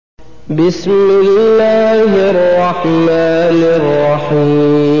بسم الله الرحمن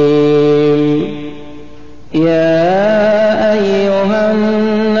الرحيم. يا أيها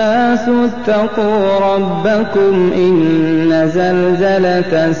الناس اتقوا ربكم إن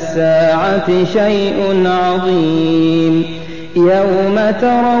زلزلة الساعة شيء عظيم يوم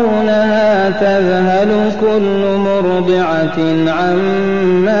ترونها تذهل كل مرضعة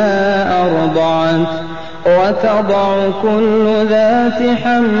عما أرضعت وتضع كل ذات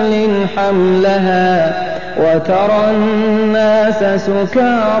حمل حملها وترى الناس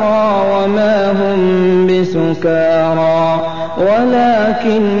سكارى وما هم بسكارى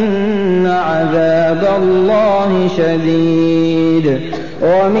ولكن عذاب الله شديد.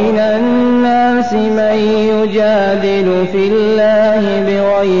 ومن الناس من يجادل في الله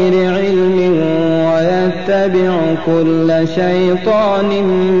بغير علم ويتبع كل شيطان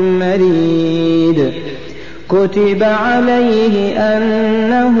مريد. كتب عليه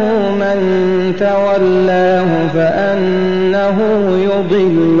أنه من تولاه فأنه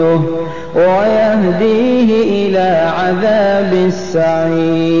يضله ويهديه إلى عذاب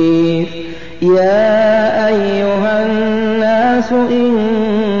السعير. يا أيها الناس إن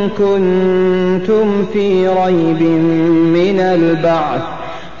كنتم في ريب من البعث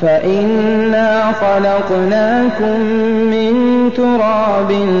فإنا خلقناكم من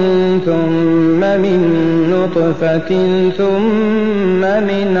تراب ثم من نطفة ثم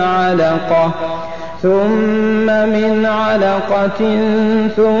من علقة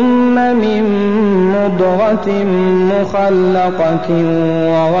ثم من مضغة مخلقة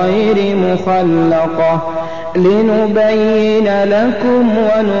وغير مخلقة لنبين لكم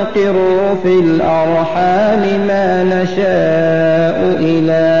ونقر في الأرحام ما نشاء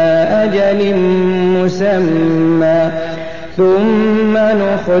إلى أجل مسمى ثم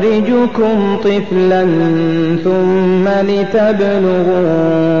نخرجكم طفلا ثم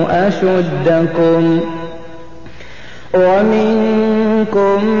لتبلغوا أشدكم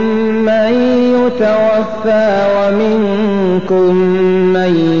ومنكم من يتوفى ومنكم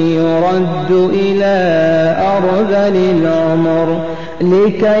من يرد إلى أرذل العمر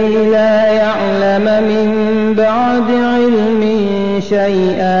لكي لا يعلم من بعد علم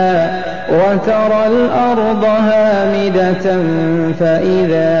شيئا وترى الأرض هامدة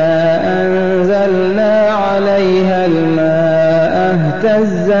فإذا أنزلنا عليها الماء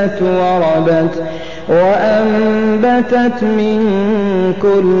اهتزت وربت وأنبتت من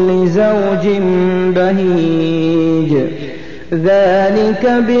كل زوج بهيج. ذلك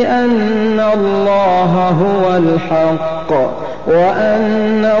بأن الله هو الحق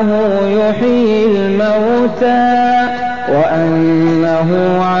وأنه يحيي الموتى وأنه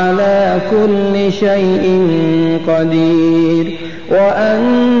على كل شيء قدير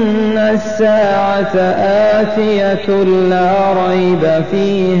وأن الساعة آتية لا ريب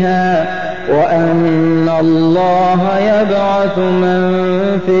فيها وأن الله يبعث من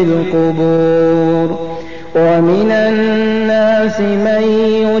في القبور. ومن الناس من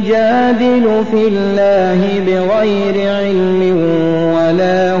يجادل في الله بغير علم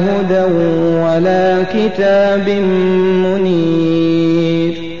ولا هدى ولا كتاب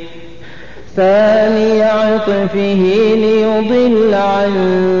منير. ثاني عطفه ليضل عن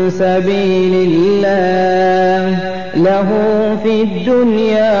سبيل الله له في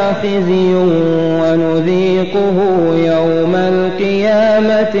الدنيا خزي ونذيقه يوم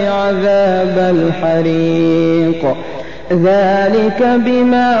القيامة عذاب الحريق. ذلك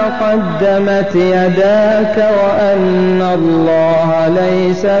بما قدمت يداك وأن الله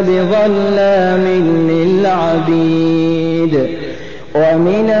ليس بظلام للعبيد.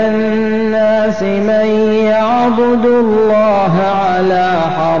 ومن الناس من يعبد الله على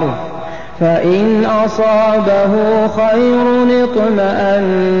حرف فإن أصابه خير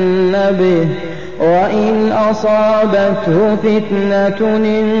اطمأن به وإن أصابته فتنة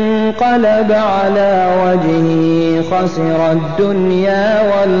انقلب على وجهه خسر الدنيا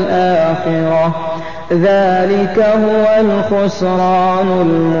والآخرة. ذلك هو الخسران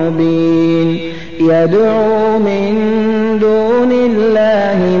المبين. يدعو من دون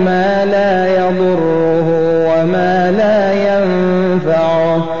الله ما لا يضره وما لا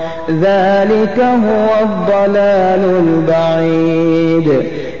ينفعه. ذلك هو الضلال البعيد.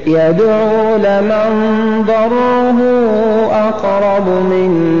 يدعو لمن ضره أقرب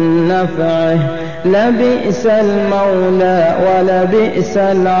من نفعه لبئس المولى ولبئس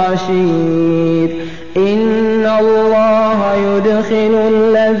العشير. إن الله يدخل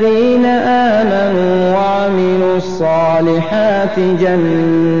الذين آمنوا وعملوا الصالحات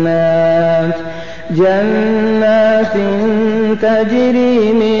جنات تجري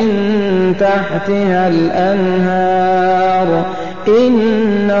من تحتها الأنهار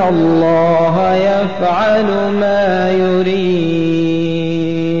إن الله يفعل ما يريد.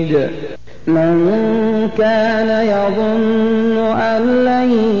 من كان يظن أن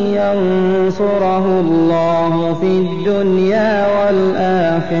لن ينصره الله في الدنيا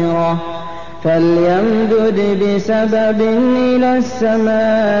والآخرة فليمدد بسبب إلى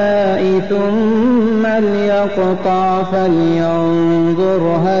السماء ثم ليقطع فلينظر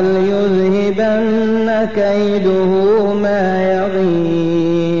هل يذهبن كيده ما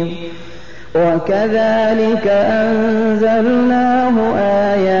يغيظ. وكذلك أنزلناه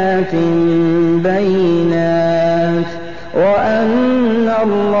آيات بينات وأن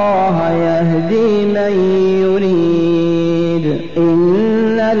الله يهدي من يريد.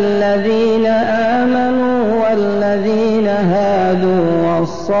 إن الذين آمنوا والذين هادوا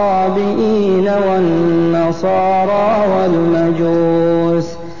والصابئين والنصارى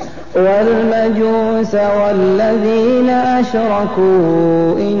والمجوس والذين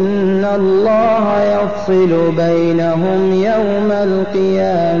أشركوا إن الله يفصل بينهم يوم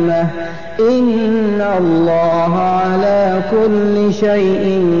القيامة إن الله على كل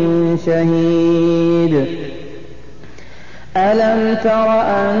شيء شهيد. ألم تر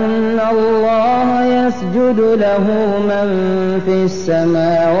أن الله يسجد له من في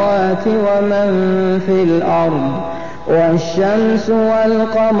السماوات ومن في الأرض والشمس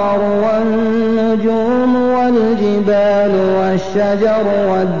والقمر والنجوم والجبال والشجر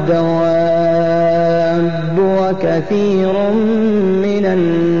والدواب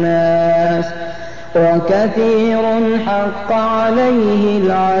وكثير حق عليه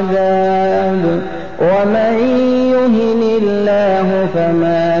العذاب ومن يهن الله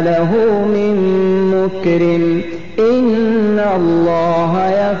فما له من مكرم إن الله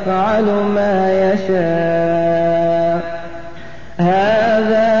يفعل ما يشاء.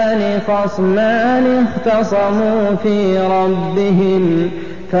 هذان خصمان اختصموا في ربهم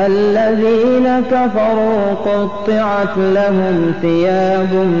فالذين كفروا قطعت لهم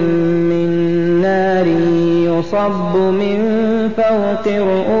ثياب من نار يصب من فوق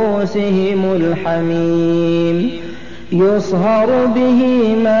رؤوسهم الحميم يصهر به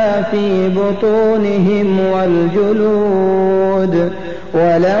ما في بطونهم والجلود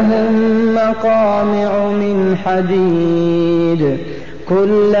ولهم مقامع من حديد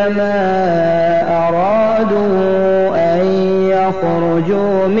كلما أرادوا أن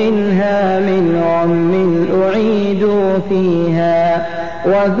يخرجوا منها من غم أعيدوا فيها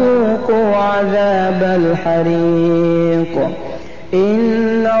وذوقوا عذاب الحريق.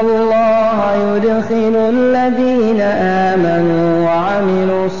 إن الله يدخل الذين آمنوا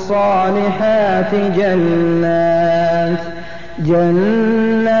وعملوا الصالحات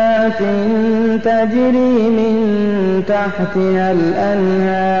جنات تجري من تحتها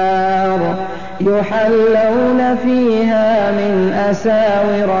الأنهار يحلون فيها من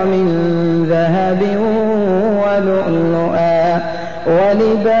أساور من ذهب ولؤلؤا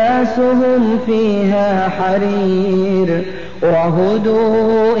ولباسهم فيها حرير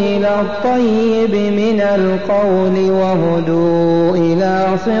وهدوا إلى الطيب من القول وهدوا إلى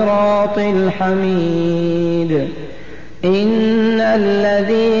صراط الحميد. إن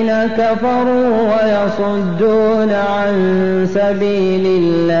الذين كفروا ويصدون عن سبيل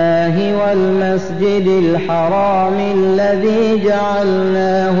الله والمسجد الحرام الذي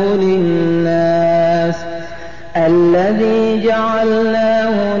جعلناه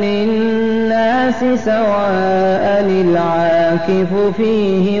للناس سواء العاكف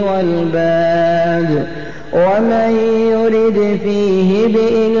فيه والباد ومن يرد فيه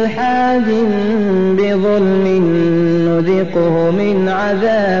بإلحاد بظلم نذقه من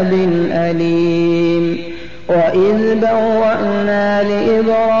عذاب أليم. وإذ بوأنا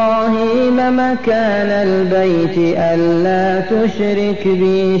لإبراهيم مكان البيت ألا تشرك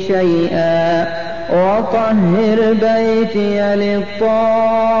بي شيئا وطهر بيتي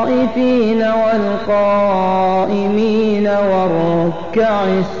للطائفين والقائمين والركع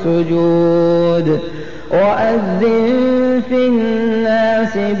السجود. وأذن في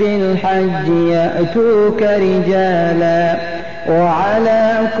الناس بالحج يأتوك رجالا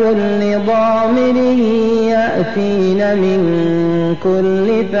وعلى كل ضامر يأتين من كل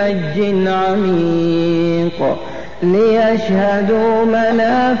فج عميق ليشهدوا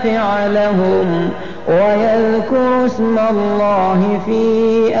منافع لهم ويذكروا اسم الله في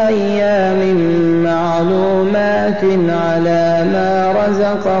أيام معلومات على ما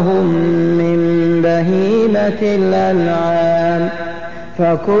رزقهم من بهيمة الأنعام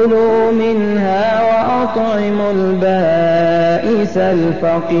فكلوا منها وأطعموا البائس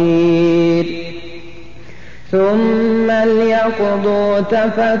الفقير ثم ليقضوا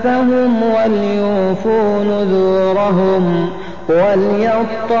تفثهم وليوفوا نذورهم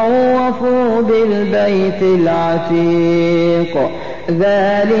وليطوفوا بالبيت العتيق.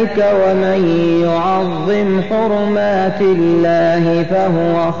 ذلك ومن يعظم حرمات الله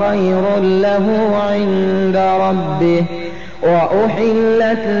فهو خير له عند ربه.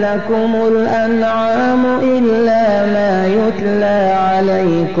 وأحلت لكم الأنعام إلا ما يتلى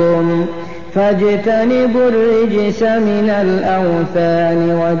عليكم فاجتنبوا الرجس من الأوثان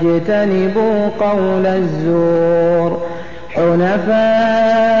واجتنبوا قول الزور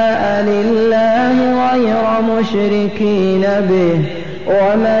حنفاء لله غير مشركين به.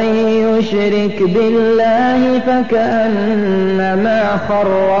 ومن يشرك بالله فكأنما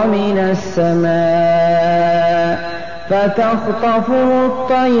خر من السماء فتخطفه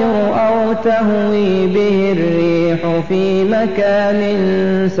الطير أو تهوي به الريح في مكان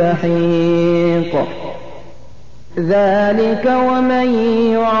سحيق. ذلك ومن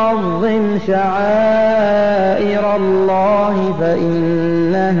يعظم شعائر الله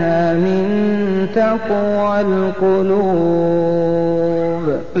فإنها من تقوى القلوب.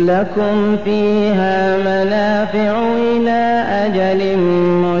 لكم فيها منافع إلى أجل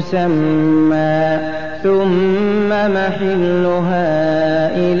مسمى ثم محلها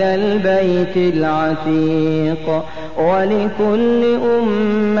إلى البيت العتيق. ولكل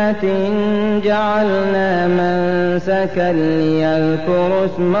أمة جعلنا منسكا ليذكروا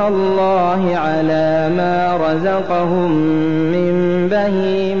اسم الله على ما رزقهم من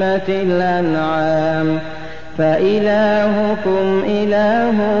بهيمة الأنعام فإلهكم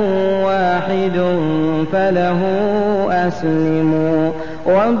إله واحد فله أسلموا.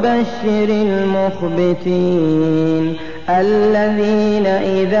 وبشر المخبتين الذين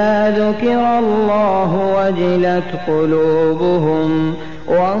إذا ذكر الله وجلت قلوبهم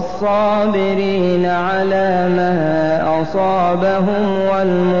والصابرين على ما أصابهم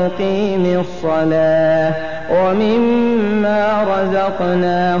والمقيم الصلاة ومما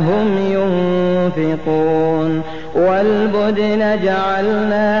رزقناهم ينفقون. والبدن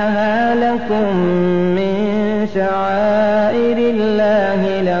جعلناها لكم من شعائر الله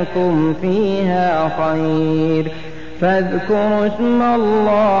لكم فيها خير فاذكروا اسم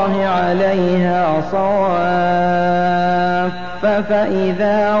الله عليها صواف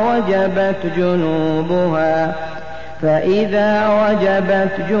فإذا وجبت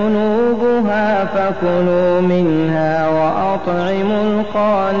جنوبها فكلوا منها وأطعموا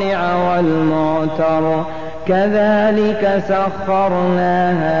القانع والمعتر كذلك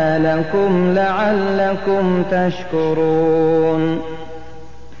سخرناها لكم لعلكم تشكرون.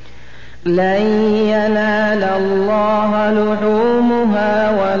 لن ينال الله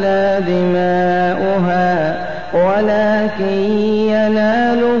لحومها ولا دماؤها ولكن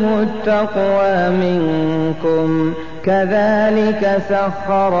يناله التقوى منكم كذلك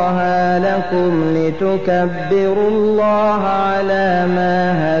سخرها لكم لتكبروا الله على ما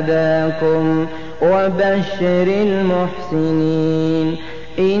هداكم. وبشر المحسنين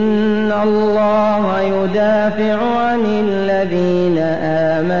إن الله يدافع عن الذين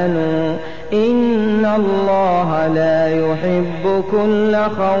آمنوا إن الله لا يحب كل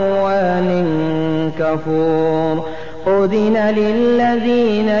خوان كفور. أذن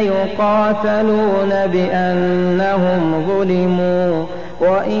للذين يقاتلون بأنهم ظلموا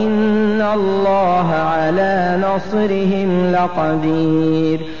وإن الله على نصرهم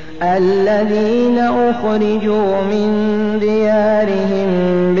لقدير. الذين أخرجوا من ديارهم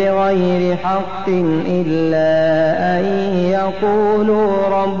بغير حق إلا أن يقولوا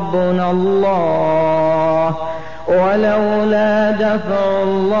ربنا الله ولولا دفع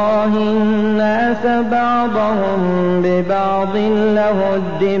الله الناس بعضهم ببعض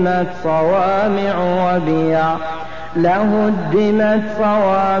لهدمت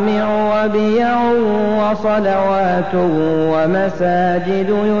صوامع وبيع وصلوات ومساجد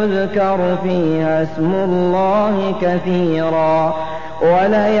يذكر فيها اسم الله كثيرا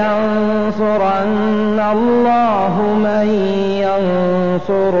ولينصرن الله من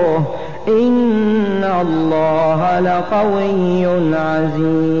ينصره إن الله لقوي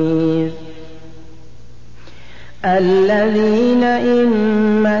عزيز. الذين إن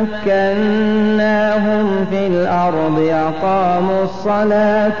مكناهم في الأرض أقاموا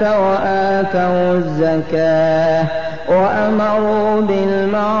الصلاة وآتوا الزكاة وأمروا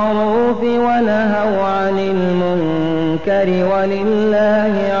بالمعروف ونهوا عن المنكر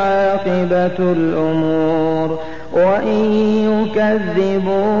ولله عاقبة الأمور. وإن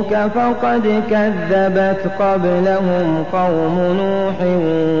يكذبوك فقد كذبت قبلهم قوم نوح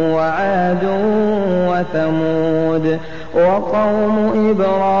وعاد وثمود وقوم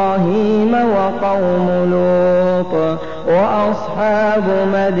إبراهيم وقوم لوط وأصحاب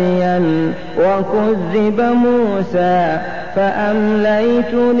مدين وكذب موسى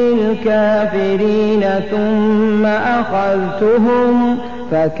فأمليت للكافرين ثم أخذتهم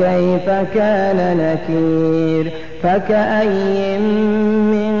فكيف كان نكير فكأي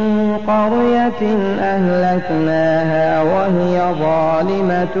من قرية أهلكناها وهي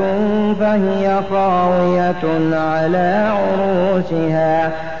ظالمة فهي خاوية على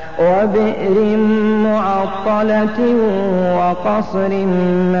عروشها وبئر معطلة وقصر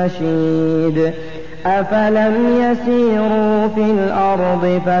مشيد أفلم يسيروا في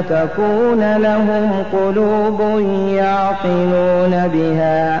الأرض فتكون لهم قلوب يعقلون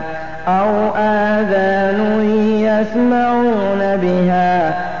بها أو آذان يسمعون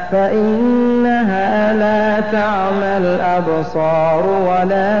بها فإنها لا تعمى الأبصار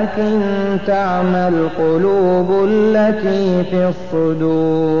ولكن تعمى القلوب التي في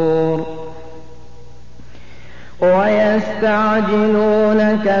الصدور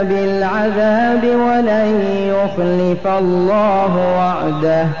ويستعجلونك بالعذاب ولن يخلف الله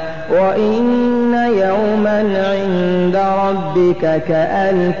وعده وإن يوما عند ربك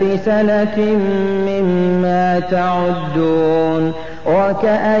كألف سنة مما تعدون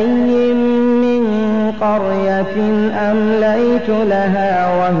وكأي من قرية أمليت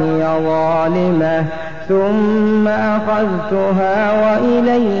لها وهي ظالمة ثم أخذتها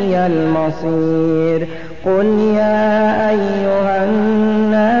وإلي المصير قل يا أيها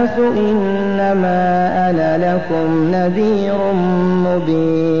الناس إنما أنا لكم نذير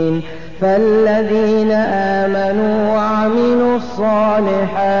مبين فالذين آمنوا وعملوا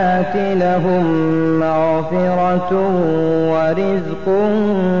الصالحات لهم مغفرة ورزق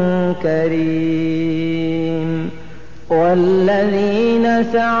كريم والذين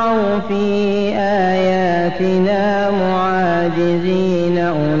سعوا في آياتنا معاجزين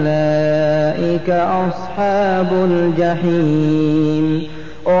أولئك أصحاب الجحيم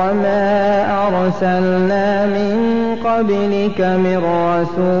وما أرسلنا من قبلك من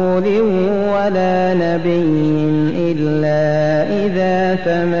رسول ولا نبي إلا إذا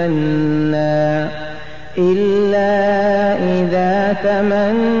تمنى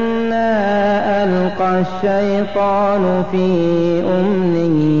ألقى الشيطان في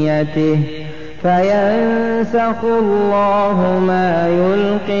أمنيته فينسخ الله ما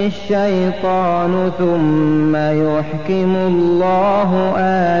يلقي الشيطان ثم يحكم الله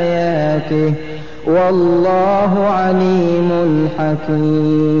آياته والله عليم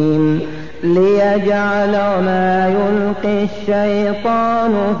حكيم ليجعل ما يلقي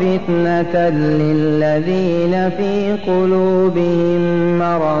الشيطان فتنة للذين في قلوبهم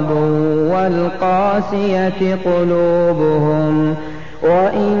مرض والقاسية قلوبهم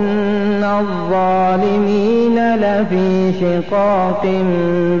وإن الظالمين لفي شقاق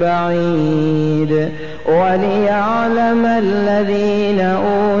بعيد وليعلم الذين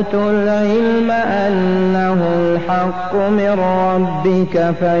أوتوا العلم أنه الحق من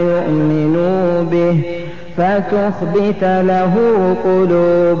ربك فيؤمنوا به فتخبت له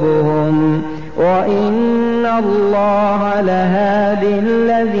قلوبهم وإن الله لهادي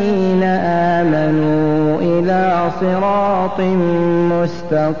الذين آمنوا إلى صراط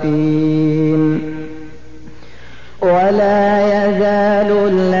مستقيم ولا يزال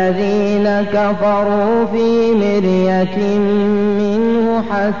الذين كفروا في مرية منه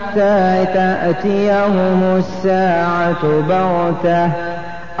حتى تأتيهم الساعة بغتة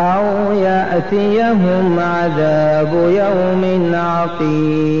أو يأتيهم عذاب يوم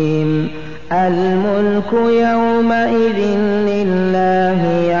عقيم الملك يومئذ لله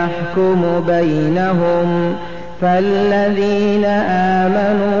يحكم بينهم فالذين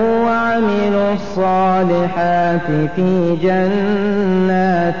آمنوا وعملوا الصالحات في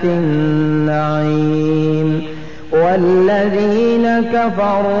جنات النعيم والذين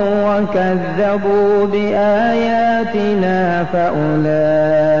كفروا وكذبوا بآياتنا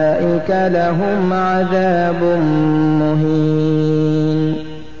فأولئك لهم عذاب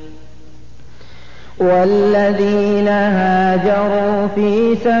مهين والذين هاجروا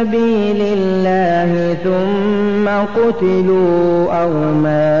في سبيل الله ثم قتلوا أو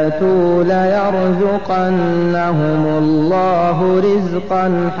ماتوا ليرزقنهم الله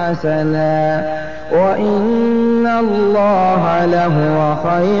رزقا حسنا وإن الله لهو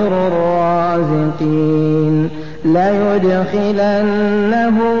خير الرازقين ليدخلنهم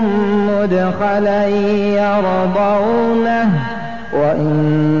مدخلا يرضونه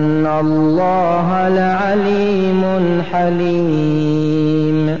وإن الله لعليم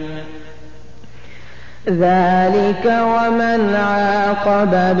حليم ذلك ومن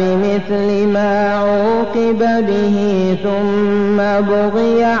عاقب بمثل ما عوقب به ثم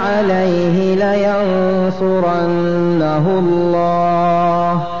بغي عليه لينصرنه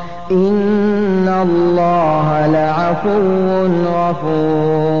الله إن الله لعفو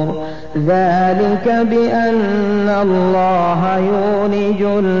غفور. ذلك بأن الله يولج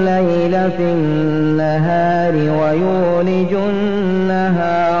الليل في النهار ويولج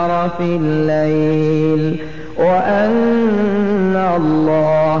النهار في الليل وأن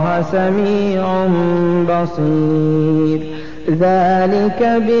الله سميع بصير. ذلك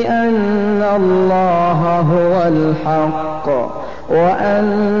بأن الله هو الحق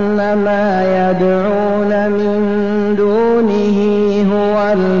وأن ما يدعون من دونه هو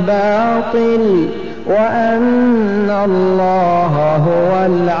الباطل وأن الله هو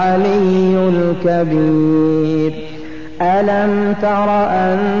العلي الكبير. ألم تر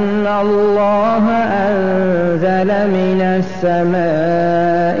أن الله أنزل من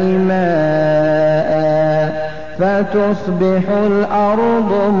السماء ماء فتصبح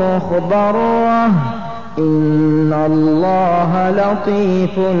الأرض مخضرة إن الله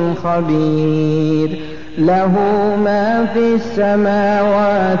لطيف خبير. له ما في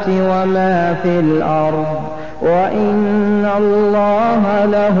السماوات وما في الأرض وإن الله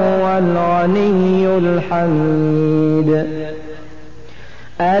لهو الغني الحميد.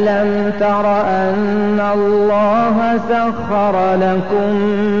 ألم تر أن الله سخر لكم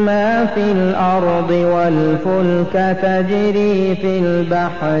ما في الأرض والفلك تجري في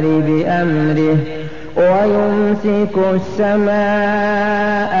البحر بأمره ويمسك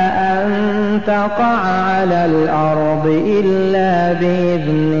السماء أن تقع على الأرض إلا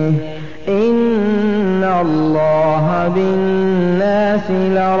بإذنه إن الله بالناس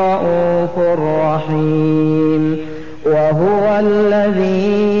لرءوف رحيم. وهو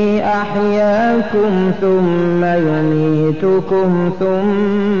الذي أحياكم ثم يميتكم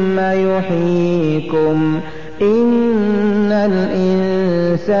ثم يحييكم إن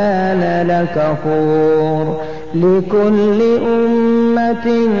الإنسان لكفور. لكل أمة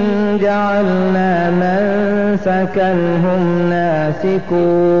جعلنا منسكا هم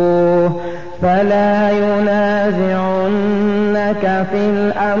ناسكوه فلا ينازعنك في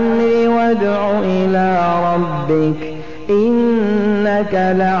الأمر وادع إلى ربك إنك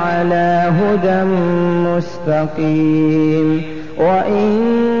لعلى هدى مستقيم. وإن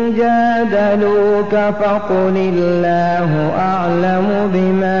جادلوك فقل الله أعلم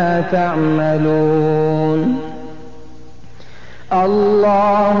بما تعملون.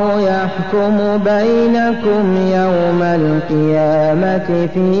 الله يحكم بينكم يوم القيامة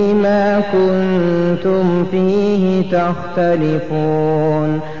فيما كنتم فيه تختلفون.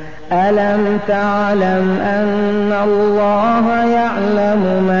 ألم تعلم أن الله يعلم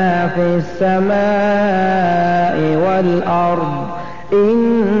ما في السماء والأرض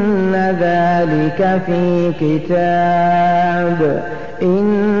إن ذلك في كتاب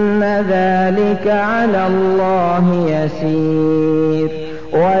إن ذلك على الله يسير.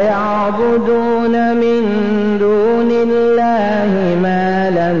 ويعبدون من دون الله ما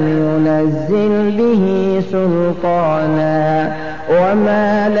لم ينزل به سلطانا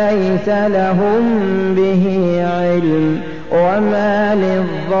وما ليس لهم به علم وما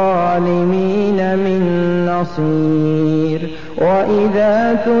للظالمين من نصير. وإذا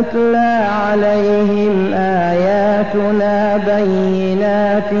تتلى عليهم آياتنا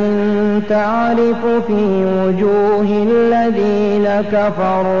بينات تعرف في وجوه الذين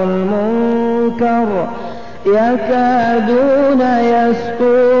كفروا المنكر يكادون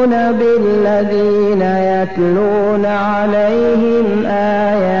يسقون بالذين يتلون عليهم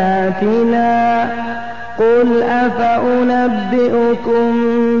آياتنا قل أفأنبئكم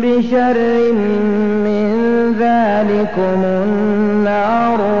بشر من ذلكم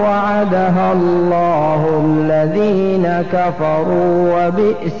النار وعدها الله الذين كفروا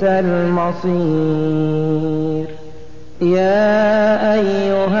وبئس المصير. يا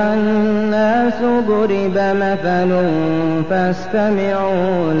أيها الناس ضرب مثل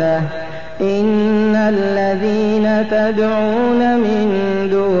فاستمعوا له إن الذين تدعون من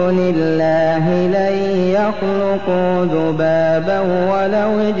دون الله لن يخلقوا ذبابا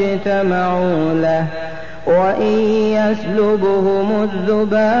ولو اجتمعوا له وإن يسلبهم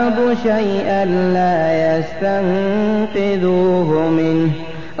الذباب شيئا لا يستنقذوه منه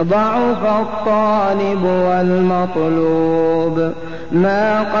ضعف الطالب والمطلوب.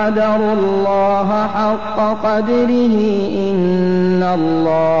 ما قدروا الله حق قدره إن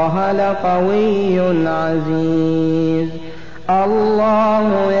الله لقوي عزيز. الله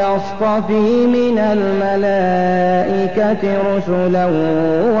يصطفي من الملائكة رسلا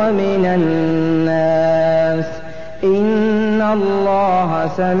ومن الناس إن الله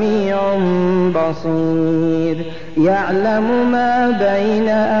سميع بصير. يعلم ما بين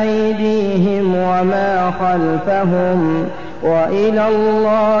أيديهم وما خلفهم وإلى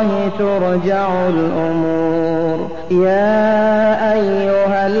الله ترجع الأمور. يا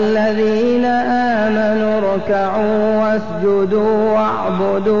أيها الذين آمنوا اركعوا واسجدوا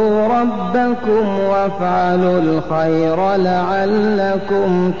واعبدوا ربكم وافعلوا الخير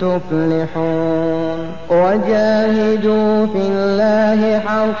لعلكم تفلحون. وجاهدوا في الله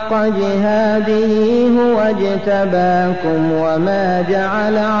حق جهاده هو اجتباكم وما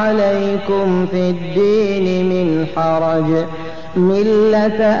جعل عليكم في الدين من حرج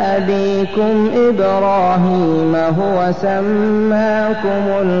ملة أبيكم إبراهيم هو سماكم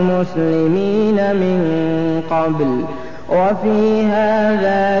المسلمين من قبل وفي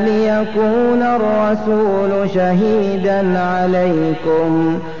هذا ليكون الرسول شهيدا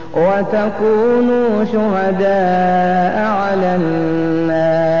عليكم وتكونوا شهداء على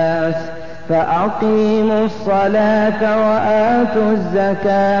الناس فأقيموا الصلاة وآتوا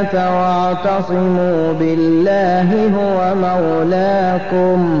الزكاة واعتصموا بالله هو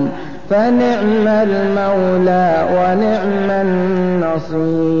مولاكم فنعم المولى ونعم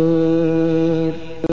النصير.